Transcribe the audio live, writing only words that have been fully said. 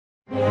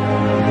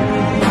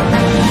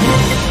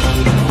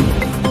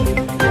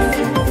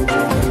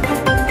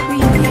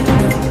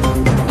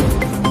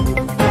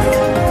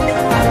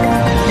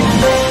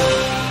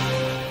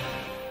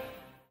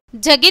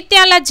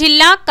జగిత్యాల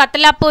జిల్లా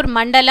కథలపూర్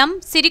మండలం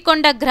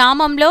సిరికొండ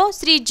గ్రామంలో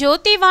శ్రీ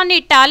జ్యోతివాణి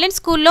టాలెంట్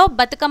స్కూల్లో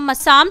బతుకమ్మ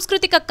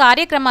సాంస్కృతిక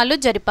కార్యక్రమాలు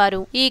జరిపారు.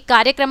 ఈ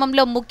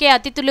కార్యక్రమంలో ముఖ్య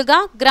అతిథులుగా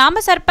గ్రామ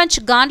సర్పంచ్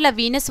గాండ్ల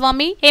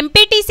వీనస్వామి,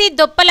 MPTC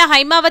దొప్పల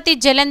హైమావతి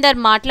జలంధర్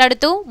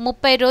మాట్లాడుతూ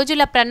 30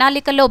 రోజుల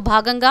ప్రణాళికలో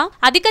భాగంగా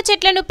అధిక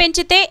చెట్లను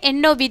పెంచితే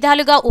ఎన్నో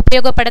విధాలుగా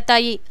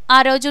ఉపయోగపడతాయి. ఆ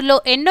రోజుల్లో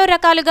ఎన్నో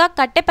రకాలుగా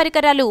కట్టె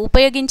పరికరాలు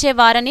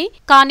ఉపయోగించేవారని,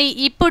 కానీ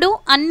ఇప్పుడు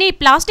అన్ని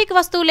ప్లాస్టిక్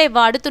వస్తువులే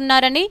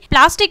వాడుతున్నారని,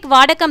 ప్లాస్టిక్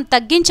వాడకం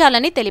తగ్గించాలని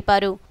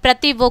తెలిపారు.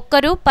 ప్రతి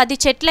ఒక్కరూ 10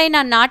 చెట్లైనా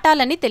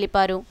నాటాలని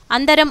తెలిపారు.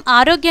 అందరం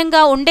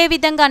ఆరోగ్యంగా ఉండే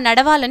విధంగా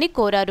నడవాలని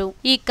కోరారు.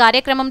 ఈ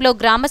కార్యక్రమంలో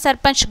గ్రామ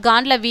sarpanch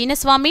Gandla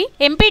వీనస్వామి,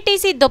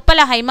 MPTC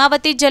దొప్పల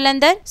Haimavathi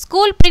Jalandhar,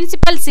 school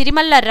principal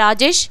సిరిమల్ల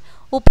రాజేష్,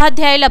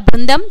 ఉపాధ్యాయుల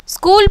బృందం,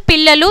 స్కూల్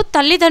పిల్లలు,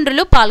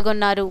 తల్లిదండ్రులు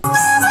పాల్గొన్నారు.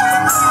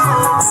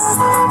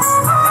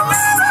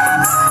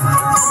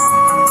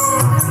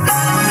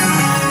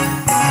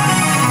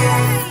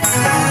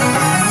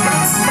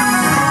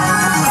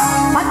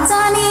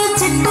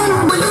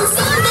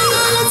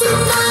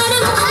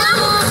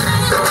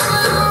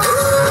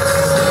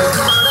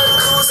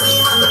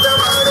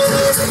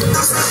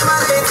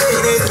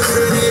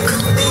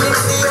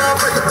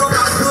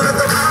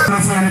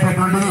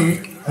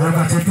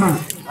 చెట్లు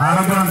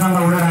ఆరోగ్యవంతంగా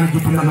ఉండడానికి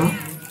పిల్లలు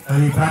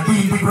అది ప్రతి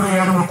ఇంటికి కూడా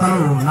 7 మొక్కలు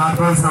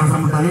నాటుకోవాల్సిన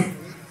అవసరం ఉంటుంది.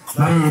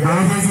 మరి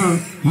దయచేసి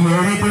ఈ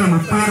ఏదైతే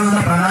 30 రోజుల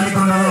ప్రణాళిక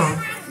ఉన్నదో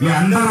మీ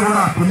అందరూ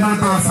కూడా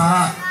పిల్లలతో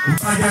సహా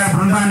ఉపాధ్యాయ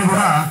బృందాన్ని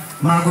కూడా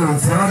మాకు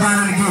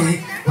శ్రమదానానికి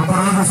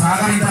ఒకరోజు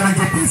సహకరించాలని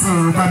చెప్పేసి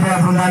ఉపాధ్యాయ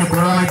బృందాన్ని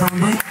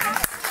కోరమైతుంది.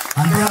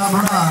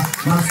 అంతేకాకుండా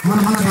మన స్కూల్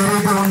ముందు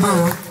ఏదైతే ఉందో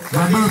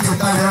గడ్డి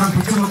చెత్త వేయడం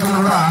పిచ్చి ముక్కలు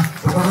కూడా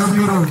ఒకరోజు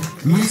మీరు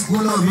మీ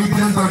స్కూల్లో మీ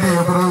పిల్లలతో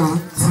ఒకరోజు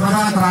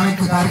శ్రమదాన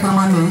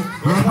కార్యక్రమాన్ని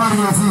ఏర్పాటు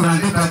చేసి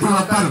అంటే ప్రతి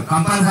ఒక్కరు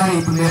కంపల్సరీ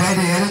ఇప్పుడు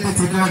ఏదైతే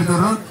చెట్లు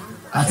పెడతారో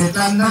ఆ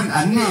చెట్లందరూ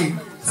అన్ని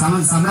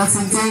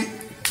సంరక్షించి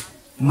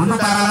ముందు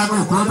తరాలకు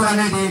కోతులు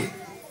అనేది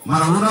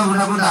మన ఊళ్ళో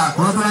ఉండకుండా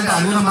కోతులు అంటే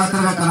అడవిలో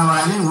మాత్రమే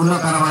కనబడాలి, ఊళ్ళో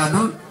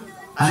కనబడదు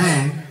అనే